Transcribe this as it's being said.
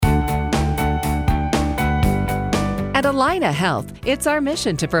At Allina Health, it's our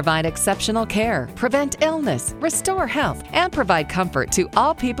mission to provide exceptional care, prevent illness, restore health, and provide comfort to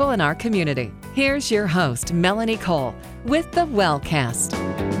all people in our community. Here's your host, Melanie Cole, with the Wellcast.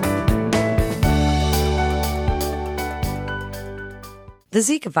 The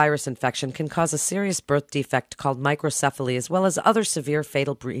Zika virus infection can cause a serious birth defect called microcephaly, as well as other severe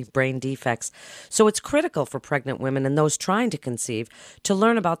fatal brain defects. So it's critical for pregnant women and those trying to conceive to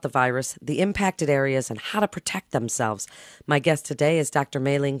learn about the virus, the impacted areas, and how to protect themselves. My guest today is Dr.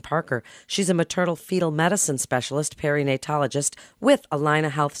 Mei-Ling Parker. She's a maternal fetal medicine specialist, perinatologist with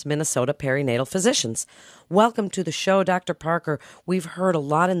Allina Health's Minnesota Perinatal Physicians. Welcome to the show, Dr. Parker. We've heard a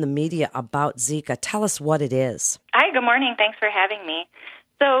lot in the media about Zika. Tell us what it is. Hi, good morning. Thanks for having me.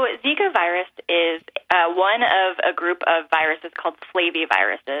 So Zika virus is one of a group of viruses called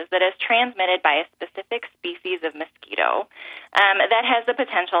flaviviruses that is transmitted by a specific species of mosquito that has the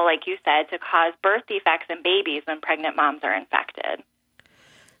potential, like you said, to cause birth defects in babies when pregnant moms are infected.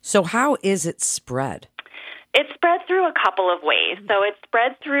 So how is it spread? It's spread through a couple of ways. So it's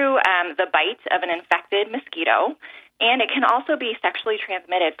spread through the bite of an infected mosquito, and it can also be sexually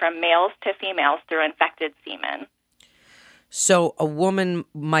transmitted from males to females through infected semen. So a woman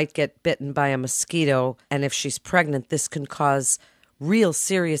might get bitten by a mosquito, and if she's pregnant, this can cause real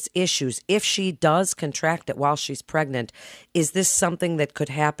serious issues. If she does contract it while she's pregnant, is this something that could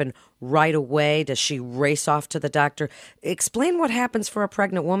happen right away? Does she race off to the doctor? Explain what happens for a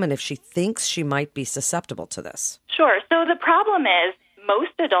pregnant woman if she thinks she might be susceptible to this. Sure. So the problem is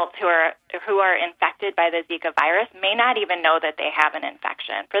most adults who are infected by the Zika virus may not even know that they have an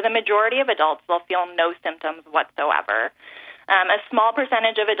infection. For the majority of adults, they'll feel no symptoms whatsoever. A small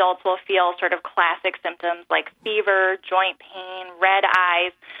percentage of adults will feel sort of classic symptoms like fever, joint pain, red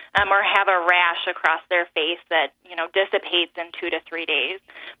eyes, or have a rash across their face that, dissipates in 2 to 3 days.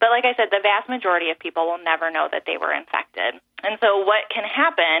 But like I said, the vast majority of people will never know that they were infected. And so what can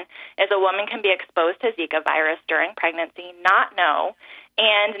happen is a woman can be exposed to Zika virus during pregnancy, not know,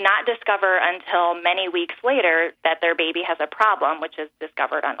 and not discover until many weeks later that their baby has a problem, which is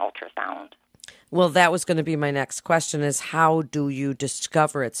discovered on ultrasound. Well, that was going to be my next question, is how do you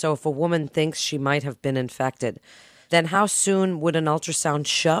discover it? So if a woman thinks she might have been infected, then how soon would an ultrasound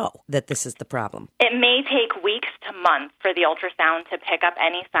show that this is the problem? It may take weeks to months for the ultrasound to pick up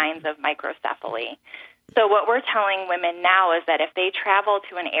any signs of microcephaly. So what we're telling women now is that if they travel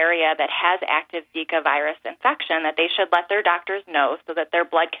to an area that has active Zika virus infection, that they should let their doctors know so that their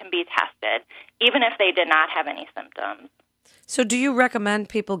blood can be tested, even if they did not have any symptoms. So do you recommend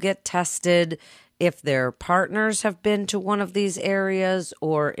people get tested if their partners have been to one of these areas,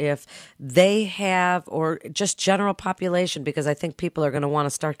 or if they have, or just general population? Because I think people are going to want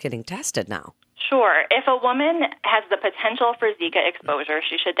to start getting tested now. Sure. If a woman has the potential for Zika exposure,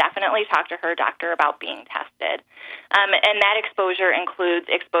 she should definitely talk to her doctor about being tested. And that exposure includes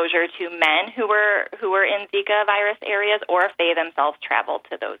exposure to men who were in Zika virus areas, or if they themselves traveled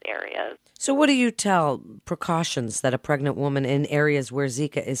to those areas. So what do you tell precautions that a pregnant woman in areas where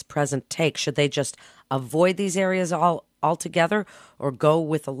Zika is present take? Should they just avoid these areas altogether, or go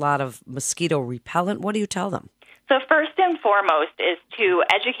with a lot of mosquito repellent? What do you tell them? So first and foremost is to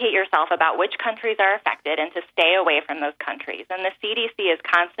educate yourself about which countries are affected and to stay away from those countries. And the CDC is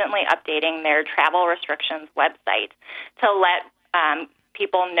constantly updating their travel restrictions website to let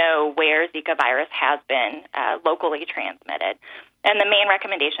people know where Zika virus has been locally transmitted. And the main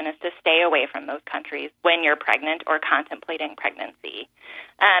recommendation is to stay away from those countries when you're pregnant or contemplating pregnancy.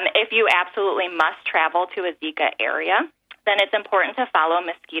 If you absolutely must travel to a Zika area, then it's important to follow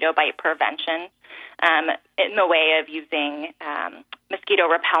mosquito bite prevention in the way of using mosquito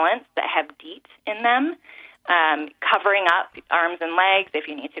repellents that have DEET in them, covering up arms and legs if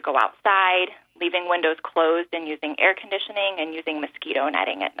you need to go outside, leaving windows closed and using air conditioning, and using mosquito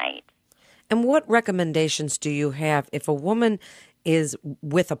netting at night. And what recommendations do you have if a woman is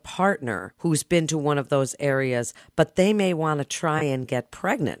with a partner who's been to one of those areas, but they may want to try and get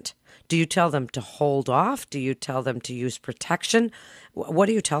pregnant? Do you tell them to hold off? Do you tell them to use protection? What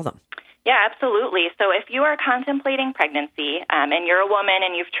do you tell them? Yeah, absolutely. So if you are contemplating pregnancy and you're a woman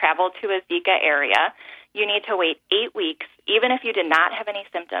and you've traveled to a Zika area, you need to wait 8 weeks. Even if you did not have any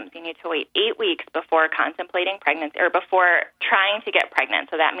symptoms, you need to wait 8 weeks before contemplating pregnancy or before trying to get pregnant.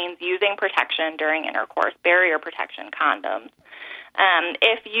 So that means using protection during intercourse, barrier protection, condoms.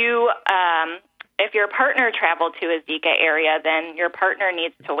 If your partner traveled to a Zika area, then your partner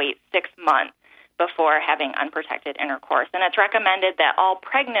needs to wait 6 months before having unprotected intercourse. And it's recommended that all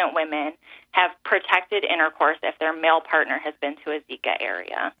pregnant women have protected intercourse if their male partner has been to a Zika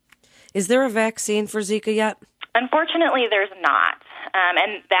area. Is there a vaccine for Zika yet? Unfortunately, there's not.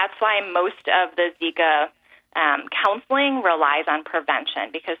 And that's why most of the Zika counseling relies on prevention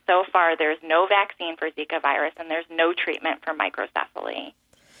because so far there's no vaccine for Zika virus and there's no treatment for microcephaly.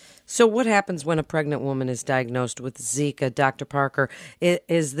 So what happens when a pregnant woman is diagnosed with Zika, Dr. Parker?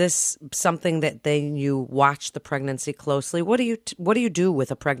 Is this something that you watch the pregnancy closely? What do you do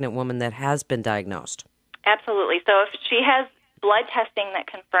with a pregnant woman that has been diagnosed? Absolutely. So if she has blood testing that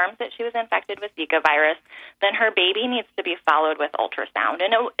confirms that she was infected with Zika virus, then her baby needs to be followed with ultrasound.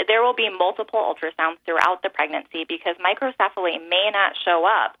 And there will be multiple ultrasounds throughout the pregnancy because microcephaly may not show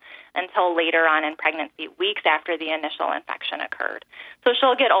up until later on in pregnancy, weeks after the initial infection occurred. So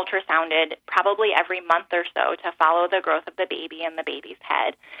she'll get ultrasounded probably every month or so to follow the growth of the baby and the baby's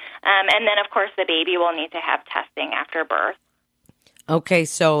head. And then, of course, the baby will need to have testing after birth. Okay,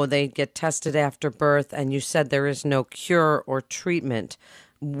 so they get tested after birth, and you said there is no cure or treatment.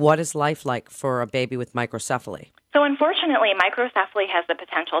 What is life like for a baby with microcephaly? So unfortunately, microcephaly has the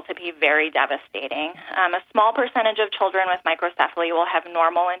potential to be very devastating. A small percentage of children with microcephaly will have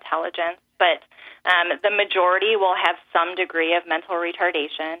normal intelligence, but the majority will have some degree of mental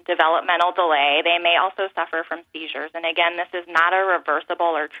retardation, developmental delay. They may also suffer from seizures. And again, this is not a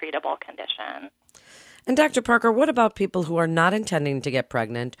reversible or treatable condition. And Dr. Parker, what about people who are not intending to get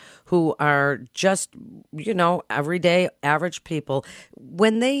pregnant, who are just, everyday average people?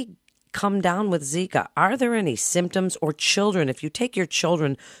 When they come down with Zika, are there any symptoms or children? If you take your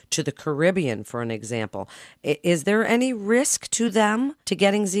children to the Caribbean, for an example, is there any risk to them to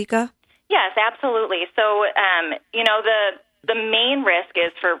getting Zika? Yes, absolutely. So, the main risk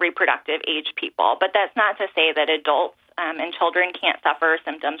is for reproductive age people, but that's not to say that adults and children can't suffer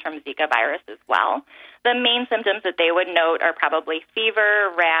symptoms from Zika virus as well. The main symptoms that they would note are probably fever,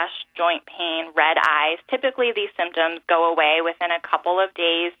 rash, joint pain, red eyes. Typically, these symptoms go away within a couple of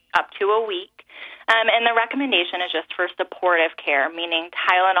days up to a week. And the recommendation is just for supportive care, meaning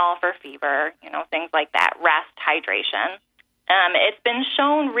Tylenol for fever, things like that, rest, hydration. It's been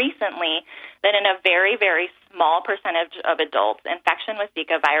shown recently that in a very, very small percentage of adults, infection with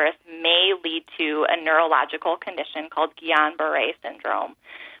Zika virus may lead to a neurological condition called Guillain-Barré syndrome.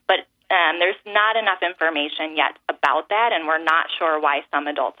 But there's not enough information yet about that, and we're not sure why some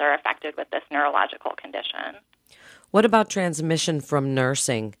adults are affected with this neurological condition. What about transmission from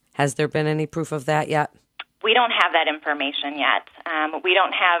nursing? Has there been any proof of that yet? We don't have that information yet. We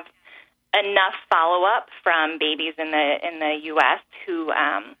don't have enough follow-up from babies in the U.S. who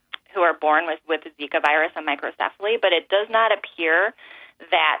are born with Zika virus and microcephaly, but it does not appear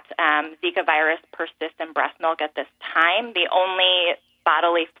that Zika virus persists in breast milk at this time. The only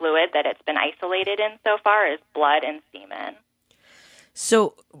bodily fluid that it's been isolated in so far is blood and semen.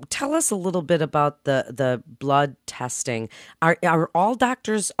 So tell us a little bit about the blood testing. Are all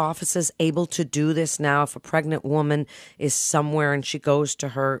doctors' offices able to do this now? If a pregnant woman is somewhere and she goes to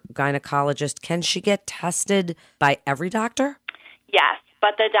her gynecologist, can she get tested by every doctor? Yes,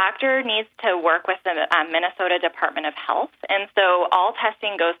 but the doctor needs to work with the Minnesota Department of Health. And so all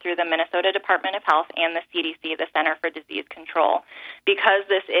testing goes through the Minnesota Department of Health and the CDC, the Center for Disease Control. Because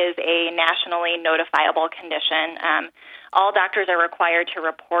this is a nationally notifiable condition, all doctors are required to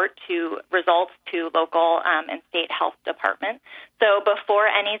report results to local and state health departments. So before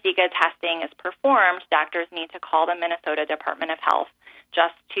any Zika testing is performed, doctors need to call the Minnesota Department of Health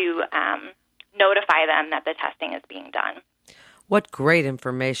just to notify them that the testing is being done. What great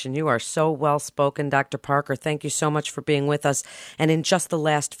information. You are so well-spoken, Dr. Parker. Thank you so much for being with us. And in just the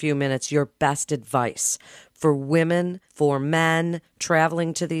last few minutes, your best advice for women, for men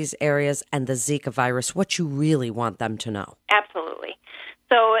traveling to these areas and the Zika virus, what you really want them to know. Absolutely.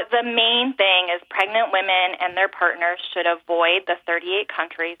 So the main thing is pregnant women and their partners should avoid the 38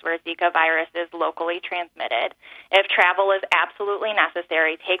 countries where Zika virus is locally transmitted. If travel is absolutely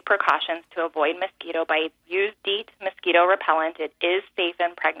necessary, take precautions to avoid mosquito bites. Use DEET mosquito repellent. It is safe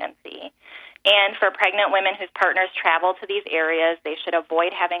in pregnancy. And for pregnant women whose partners travel to these areas, they should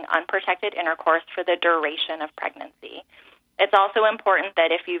avoid having unprotected intercourse for the duration of pregnancy. It's also important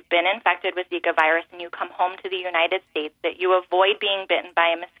that if you've been infected with Zika virus and you come home to the United States, that you avoid being bitten by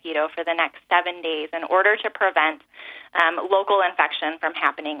a mosquito for the next 7 days in order to prevent local infection from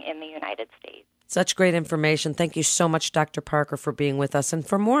happening in the United States. Such great information. Thank you so much, Dr. Parker, for being with us. And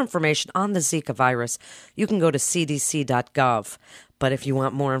for more information on the Zika virus, you can go to cdc.gov. But if you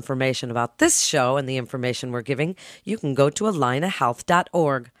want more information about this show and the information we're giving, you can go to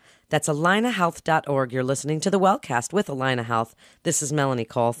alinahealth.org. That's alinahealth.org. You're listening to the Wellcast with Alina Health. This is Melanie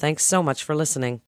Cole. Thanks so much for listening.